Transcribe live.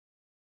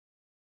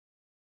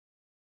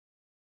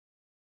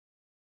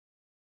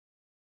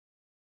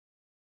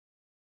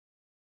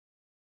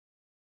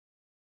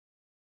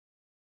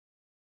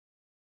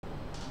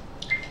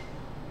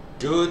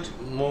Good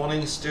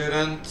morning,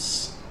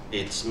 students.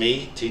 It's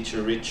me,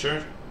 teacher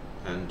Richard,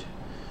 and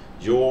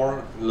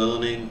you're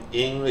learning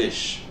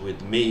English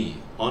with me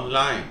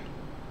online.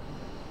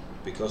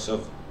 Because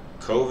of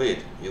COVID,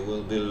 you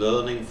will be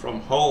learning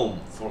from home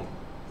for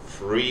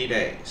 3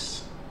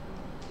 days.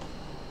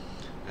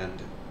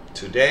 And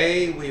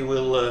today we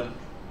will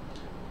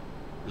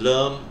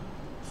learn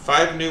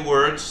 5 new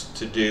words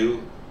to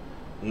do,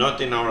 not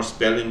in our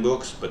spelling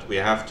books, but we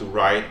have to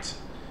write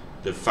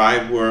the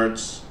 5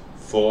 words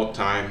 4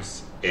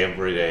 times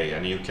every day,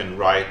 and you can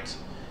write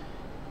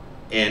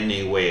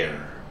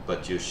anywhere,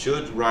 but you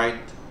should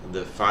write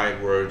the 5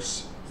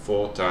 words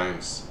 4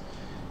 times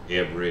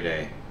every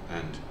day.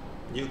 And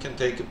you can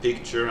take a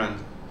picture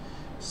and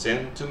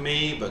send to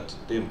me, but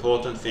the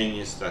important thing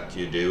is that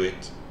you do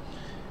it.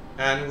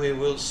 And we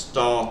will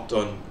start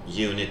on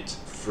Unit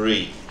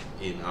 3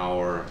 in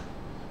our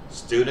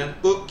student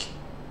book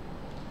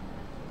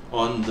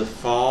on the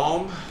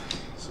farm.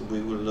 So we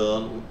will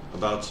learn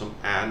about some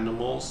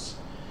animals,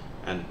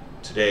 and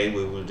today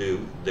we will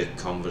do the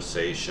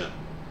conversation.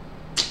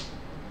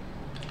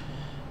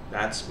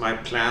 That's my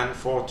plan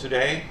for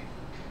today.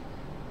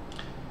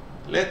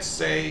 Let's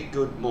say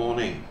good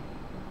morning.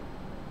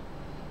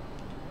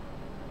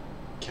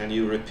 Can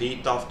you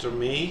repeat after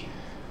me?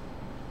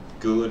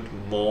 Good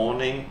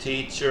morning,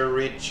 teacher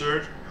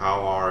Richard.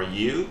 How are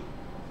you?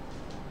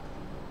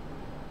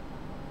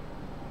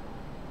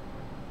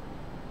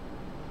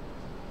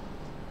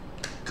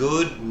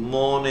 Good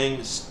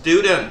morning,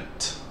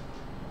 student.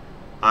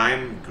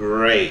 I'm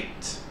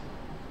great.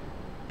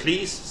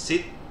 Please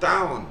sit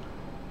down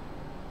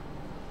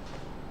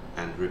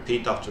and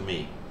repeat after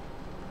me.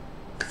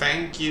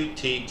 Thank you,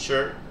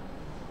 teacher.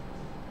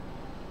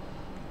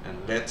 And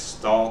let's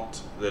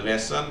start the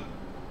lesson.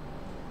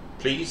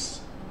 Please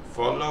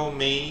follow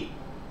me.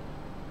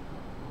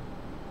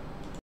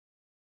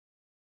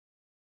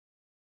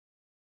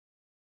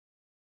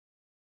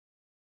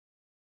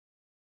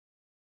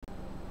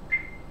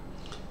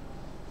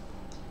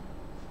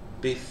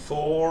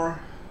 Before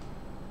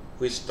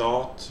we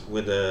start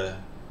with the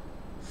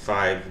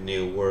 5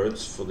 new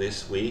words for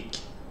this week,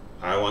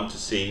 I want to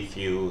see if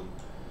you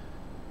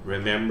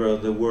remember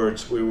the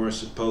words we were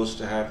supposed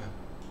to have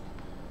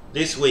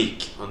this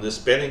week on the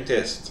spelling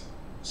test.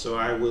 So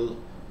I will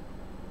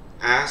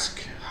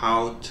ask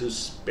how to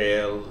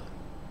spell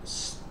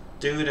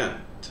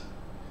student,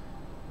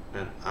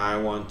 and I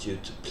want you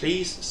to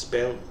please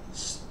spell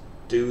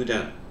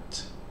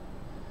student.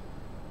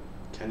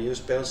 Can you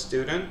spell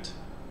student?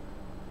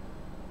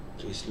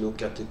 Please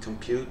look at the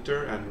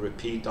computer and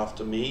repeat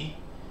after me.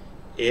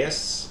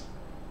 S-T-U-D-E-N-T,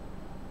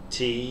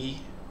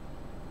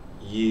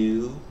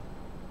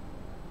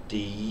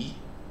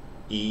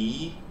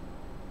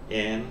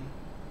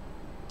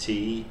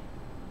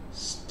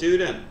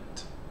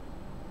 student.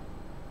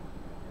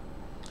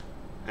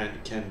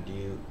 And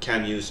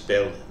can you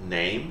spell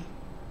name?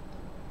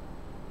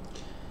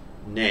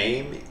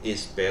 Name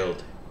is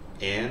spelled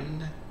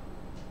N-A-M-E,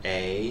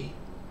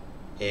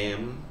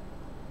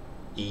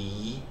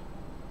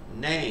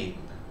 name.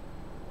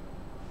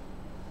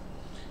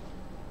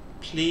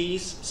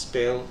 Please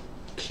spell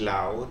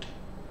cloud.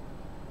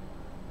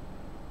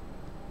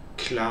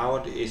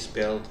 Cloud is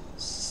spelled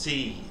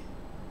C-L-O-U-D,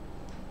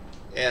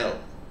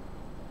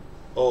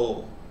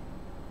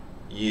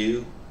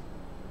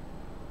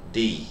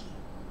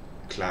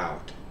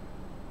 cloud.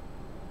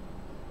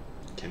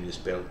 Can you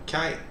spell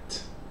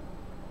kite?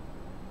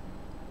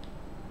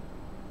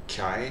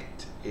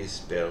 Kite is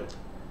spelled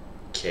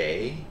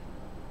K-I-T-E,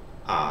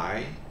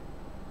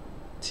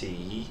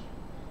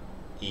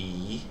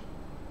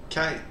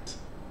 kite.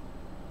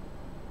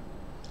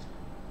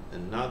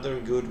 Another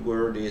good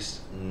word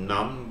is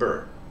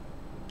number.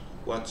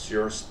 What's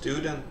your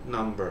student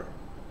number?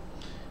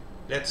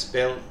 Let's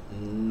spell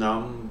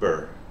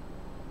number.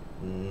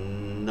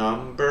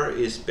 Number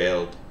is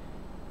spelled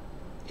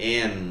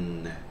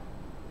N-U-M-B-E-R,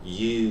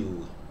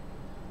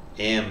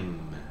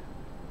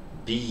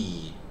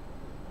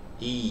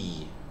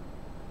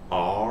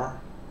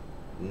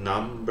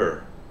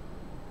 number.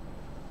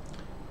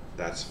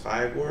 That's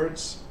 5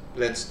 words.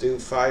 Let's do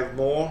 5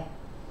 more.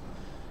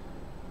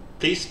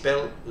 Please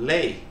spell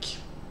lake.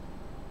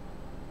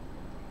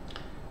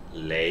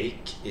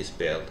 Lake is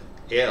spelled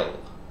L-A-K-E,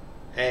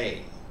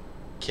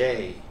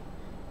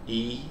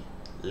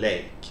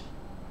 lake.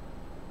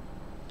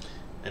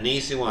 An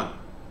easy one.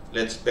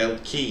 Let's spell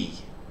key.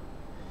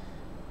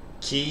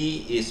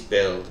 Key is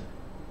spelled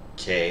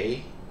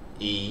K-E-Y,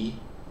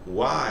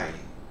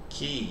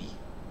 key.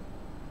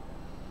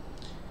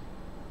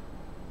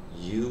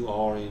 You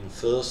are in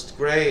 1st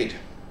grade.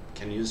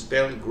 Can you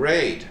spell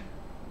grade?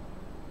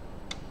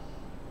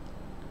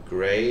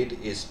 Grade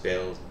is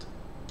spelled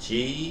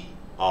G-R-A-D-E,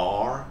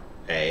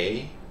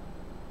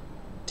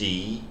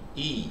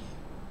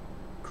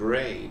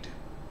 grade.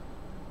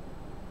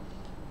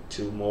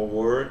 2 more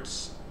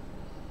words.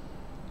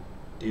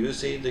 Do you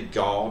see the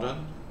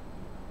garden?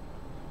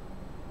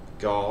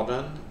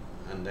 Garden,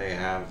 and they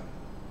have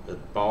a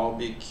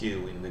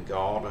barbecue in the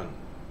garden.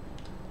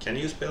 Can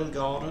you spell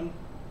garden?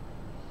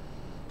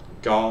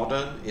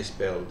 Garden is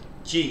spelled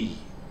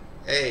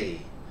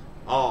G-A-R-D-E-N,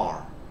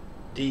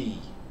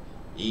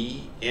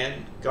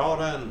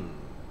 garden.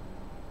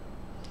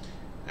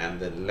 And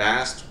the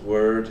last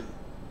word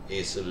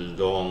is a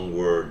long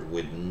word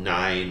with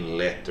 9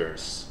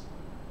 letters.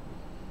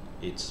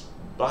 It's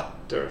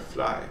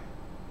butterfly.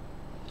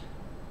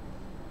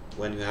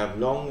 When you have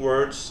long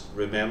words,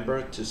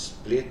 remember to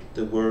split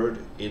the word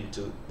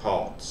into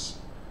parts.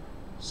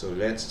 So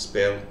let's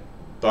spell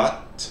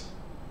butterfly.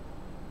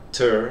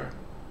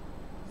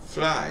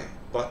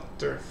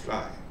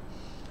 Butterfly.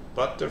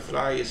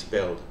 Butterfly is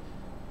spelled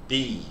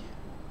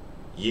B-U-T-T-E-R-F-L-Y.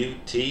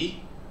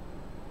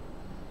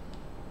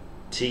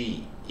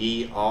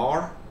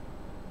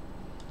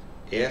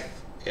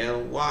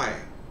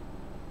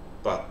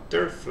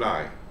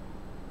 Butterfly.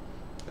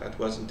 That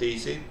wasn't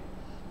easy.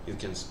 You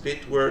can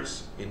split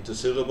words into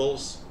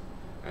syllables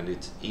and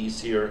it's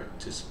easier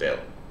to spell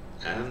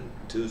and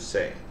to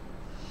say.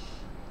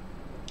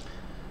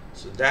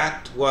 So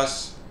that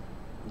was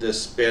the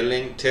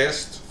spelling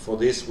test for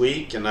this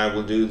week, and I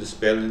will do the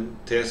spelling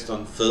test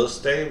on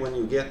Thursday when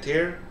you get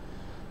here.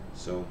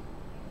 So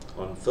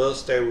on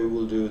Thursday we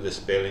will do the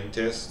spelling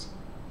test.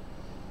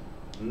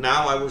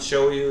 Now I will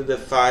show you the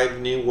 5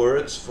 new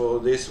words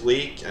for this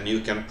week, and you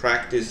can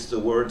practice the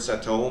words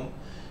at home.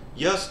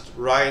 Just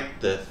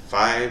write the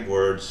 5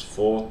 words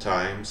 4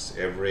 times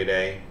every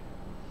day,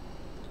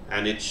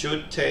 and it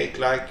should take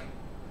like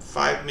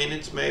 5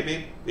 minutes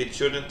maybe. It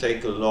shouldn't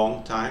take a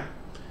long time.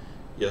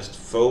 Just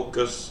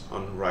focus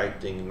on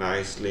writing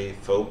nicely,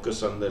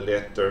 focus on the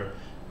letter,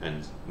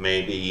 and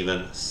maybe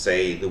even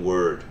say the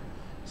word.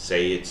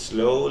 Say it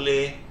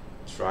slowly,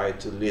 try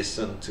to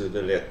listen to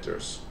the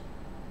letters.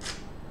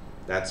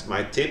 That's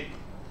my tip.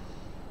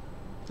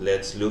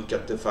 Let's look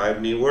at the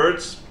 5 new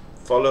words.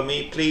 Follow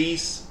me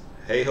please.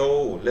 Hey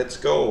ho, let's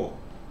go!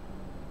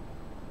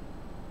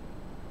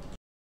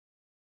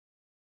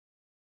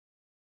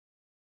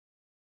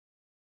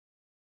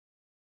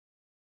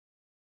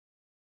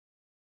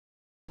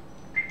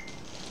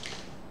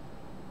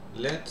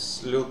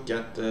 Let's look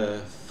at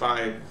the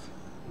 5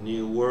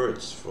 new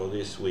words for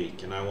this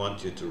week, and I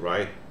want you to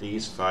write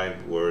these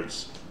 5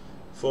 words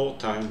 4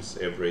 times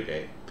every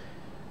day.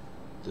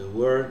 The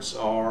words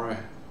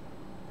are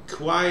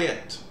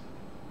quiet,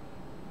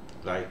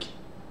 like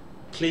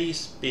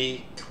please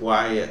be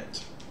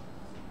quiet.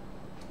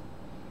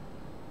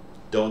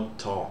 Don't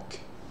talk.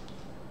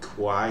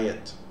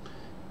 Quiet.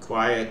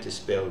 Quiet is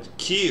spelled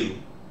Q-U-I-E-T.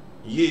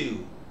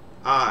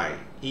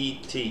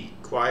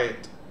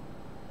 Quiet.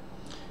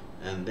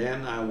 And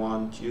then I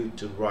want you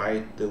to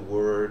write the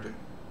word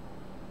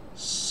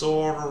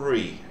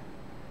sorry.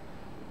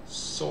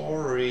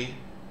 Sorry.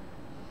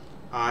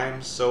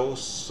 I'm so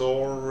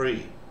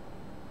sorry.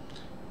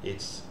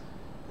 It's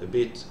a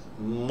bit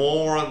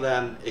more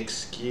than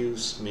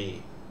excuse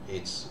me.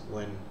 It's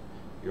when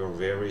you're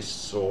very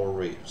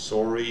sorry.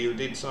 Sorry you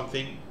did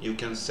something. You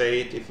can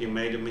say it if you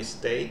made a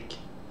mistake.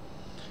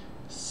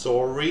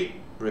 Sorry.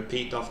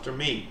 Repeat after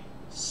me.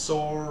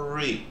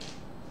 Sorry.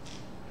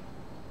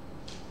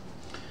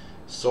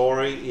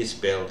 Sorry is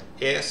spelled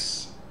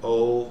S-O-R-R-Y.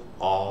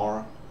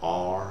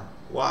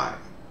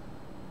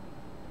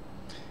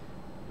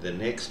 The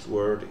next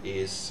word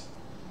is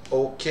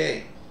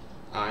okay.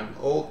 I'm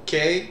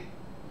okay.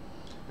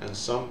 And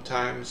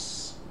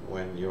sometimes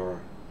when you're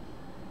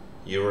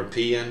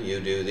European, you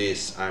do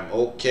this. I'm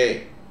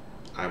okay.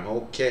 I'm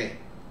okay.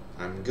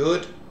 I'm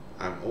good.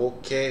 I'm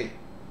okay.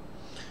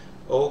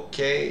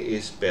 Okay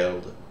is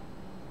spelled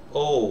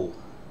O-K-A-Y.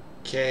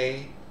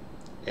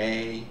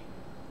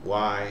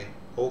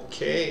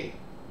 Okay.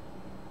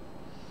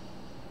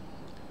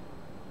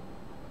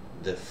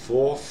 The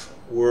 4th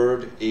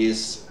word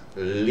is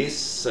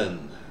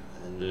listen.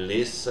 And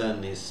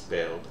listen is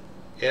spelled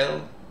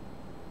L-I-S-T-E-N.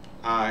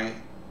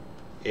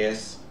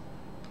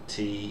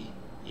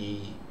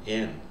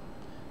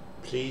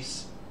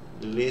 Please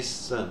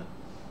listen.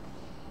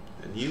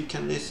 And you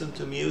can listen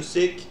to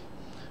music,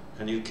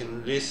 and you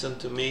can listen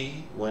to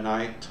me when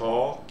I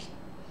talk.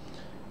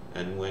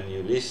 And when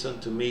you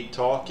listen to me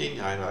talking,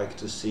 I like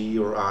to see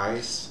your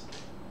eyes.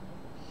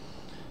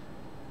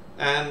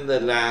 And the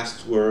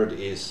last word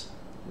is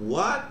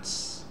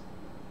what's?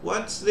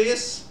 What's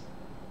this?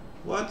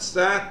 What's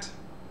that?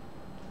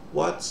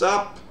 What's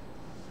up?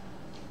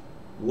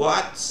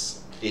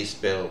 What's is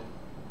spelled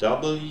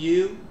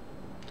W-H-A-T-S.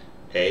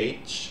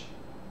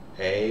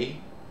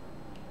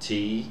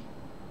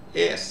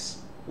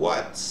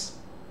 What's?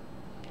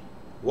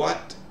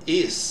 What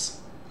is?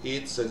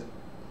 It's a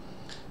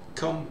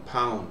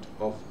compound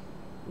of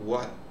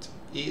what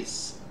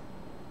is.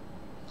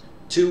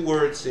 2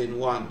 words in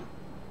one.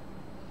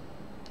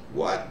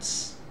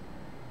 What's?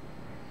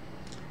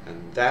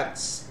 And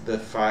that's the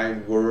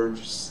 5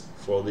 words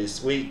for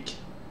this week.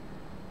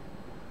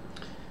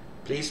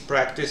 Please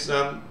practice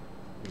them.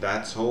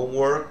 That's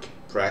homework.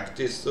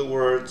 Practice the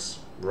words,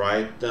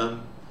 write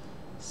them,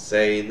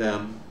 say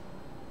them,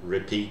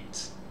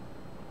 repeat.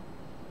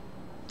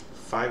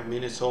 5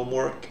 minutes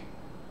homework.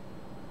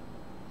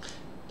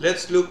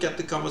 Let's look at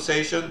the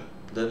conversation,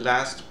 the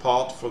last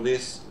part for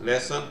this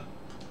lesson.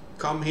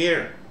 come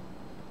here.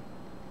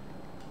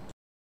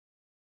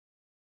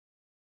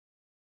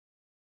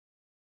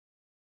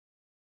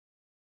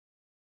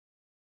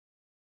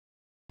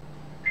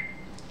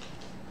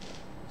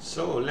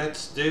 So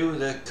let's do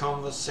the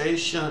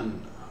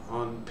conversation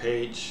on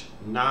page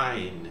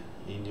 9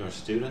 in your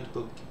student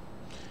book.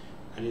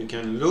 And you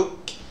can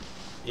look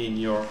in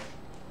your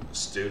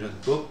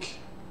student book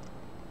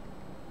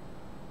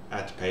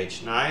at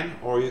page 9,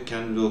 or you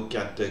can look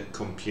at the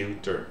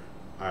computer.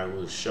 I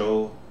will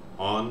show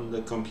on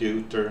the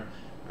computer,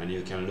 and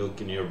you can look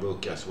in your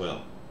book as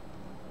well.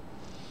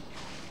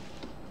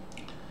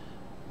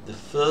 The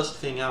first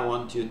thing I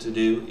want you to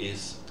do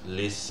is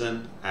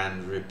listen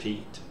and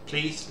repeat.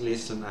 Please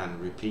listen and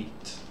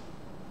repeat.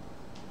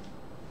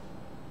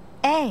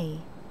 A.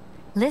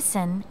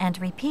 Listen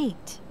and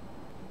repeat.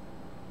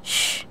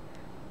 Shh!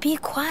 Be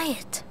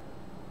quiet.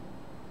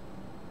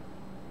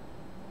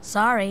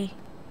 Sorry.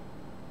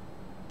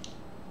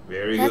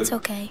 Very good. That's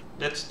okay.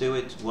 Let's do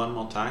it one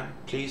more time.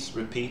 Please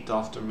repeat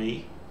after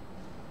me.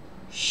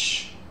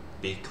 Shh!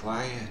 Be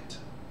quiet.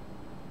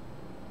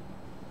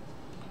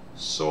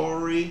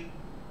 Sorry.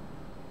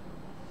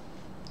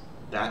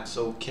 That's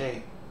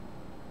okay.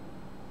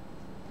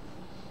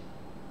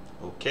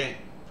 Okay.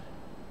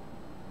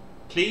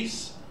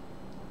 Please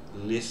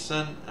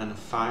listen and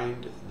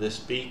find the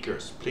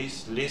speakers.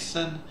 Please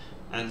listen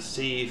and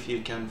see if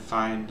you can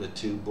find the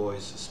two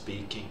boys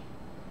speaking.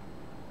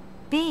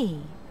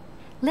 B.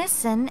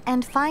 Listen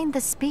and find the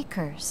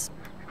speakers.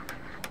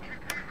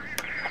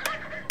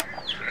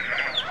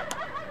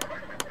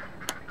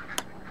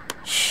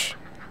 Shh!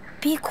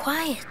 Be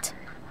quiet.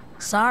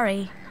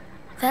 Sorry.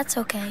 That's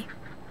okay.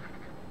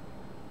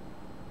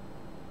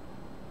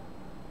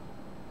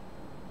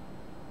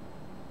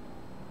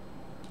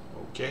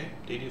 Okay,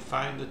 did you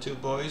find the two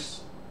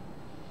boys?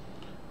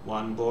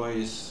 One boy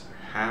is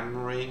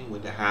hammering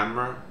with a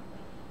hammer,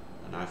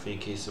 and I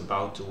think he's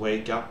about to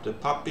wake up the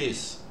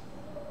puppies.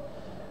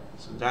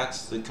 So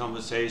that's the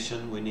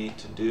conversation we need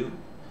to do.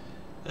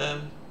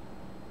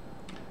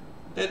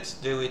 Let's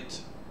do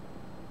it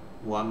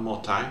one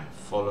more time.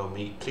 Follow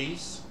me,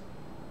 please.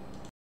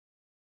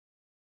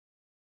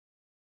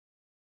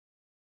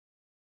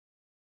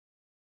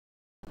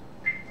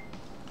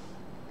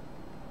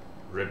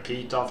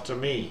 Repeat after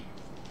me.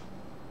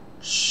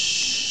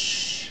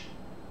 Shh.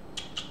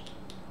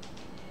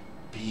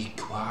 Be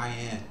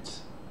quiet.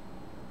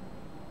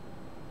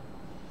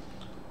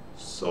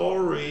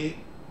 Sorry.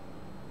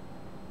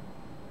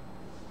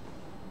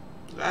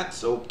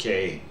 That's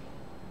okay.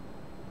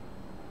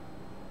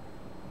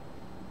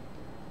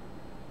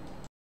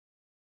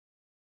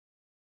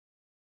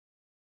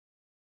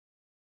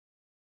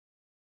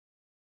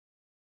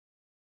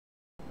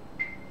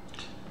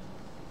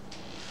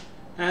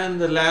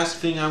 And the last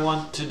thing I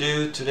want to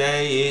do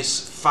today is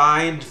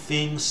find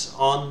things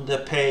on the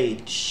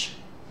page.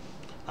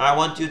 I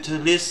want you to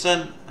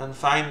listen and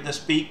find the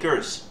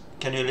speakers.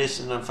 Can you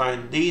listen and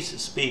find these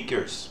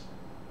speakers?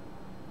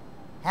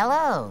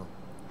 Hello.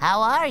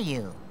 How are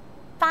you?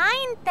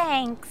 Fine,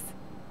 thanks.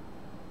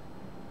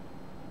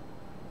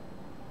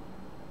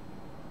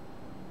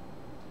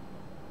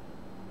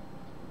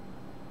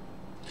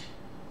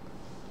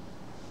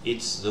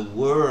 It's the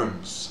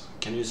worms.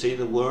 Can you see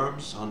the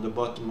worms on the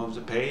bottom of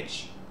the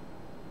page?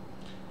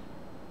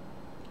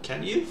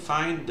 Can you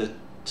find the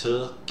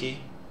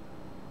turkey?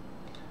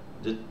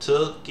 The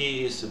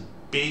turkey is a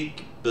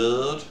big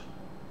bird.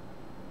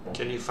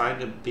 Can you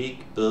find a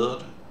big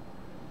bird?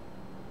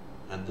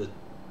 And the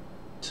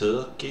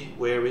turkey,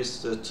 where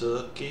is the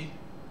turkey?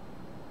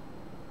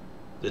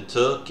 The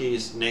turkey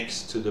is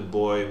next to the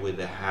boy with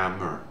the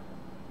hammer.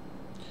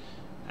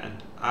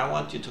 And I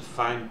want you to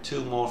find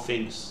two more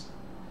things.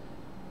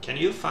 Can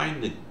you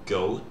find the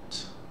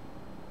goat?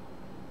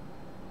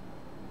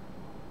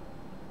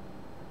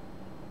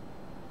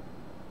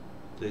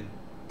 The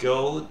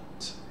goat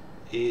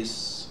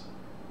is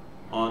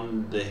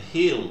on the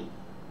hill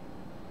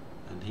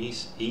and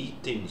he's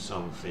eating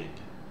something.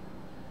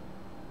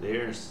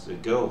 There's the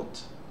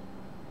goat.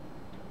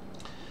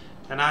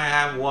 And I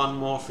have one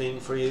more thing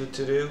for you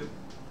to do.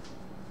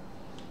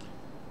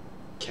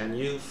 Can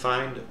you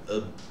find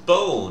a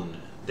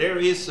bone? There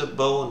is a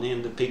bone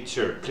in the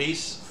picture.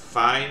 Please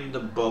find the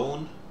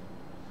bone.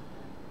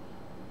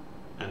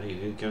 And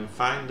if you can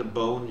find the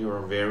bone,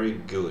 you're very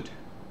good.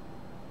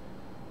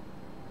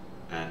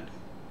 And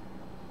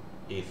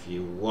if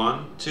you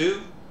want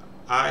to,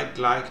 I'd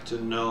like to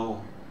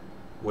know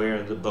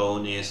where the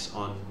bone is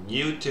on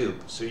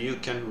YouTube. So you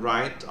can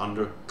write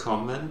under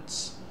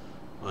comments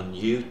on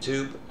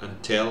YouTube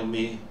and tell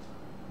me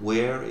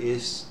where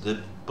is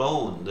the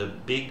bone, the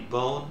big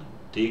bone,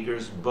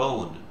 Digger's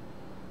bone.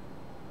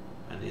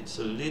 And it's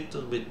a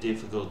little bit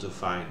difficult to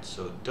find,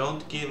 so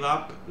don't give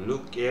up,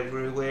 look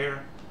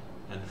everywhere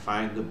and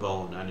find the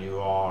bone. And you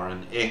are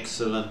an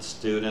excellent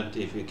student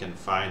if you can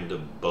find the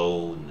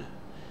bone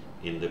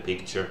in the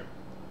picture.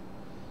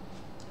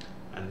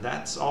 And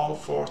that's all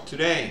for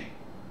today.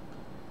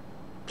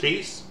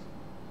 Please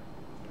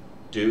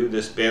do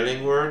the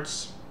spelling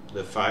words,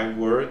 the 5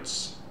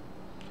 words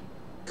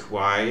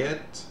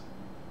quiet,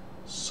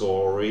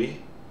 sorry,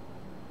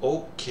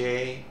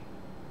 okay,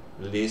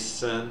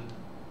 listen,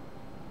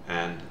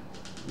 and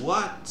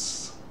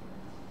what's.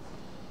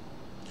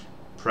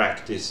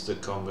 Practice the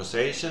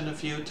conversation a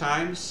few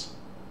times.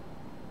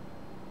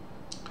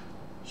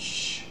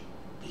 Shh,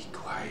 be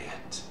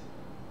quiet.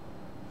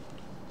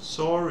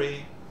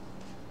 Sorry.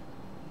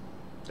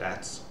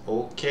 That's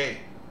okay.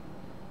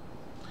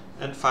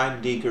 And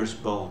find Digger's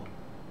bone.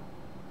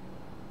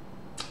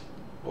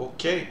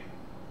 Okay.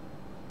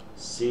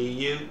 See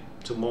you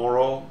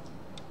tomorrow.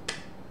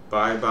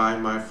 Bye bye,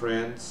 my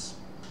friends.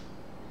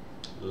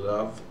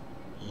 Love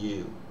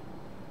you.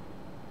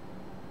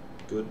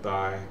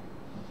 Goodbye.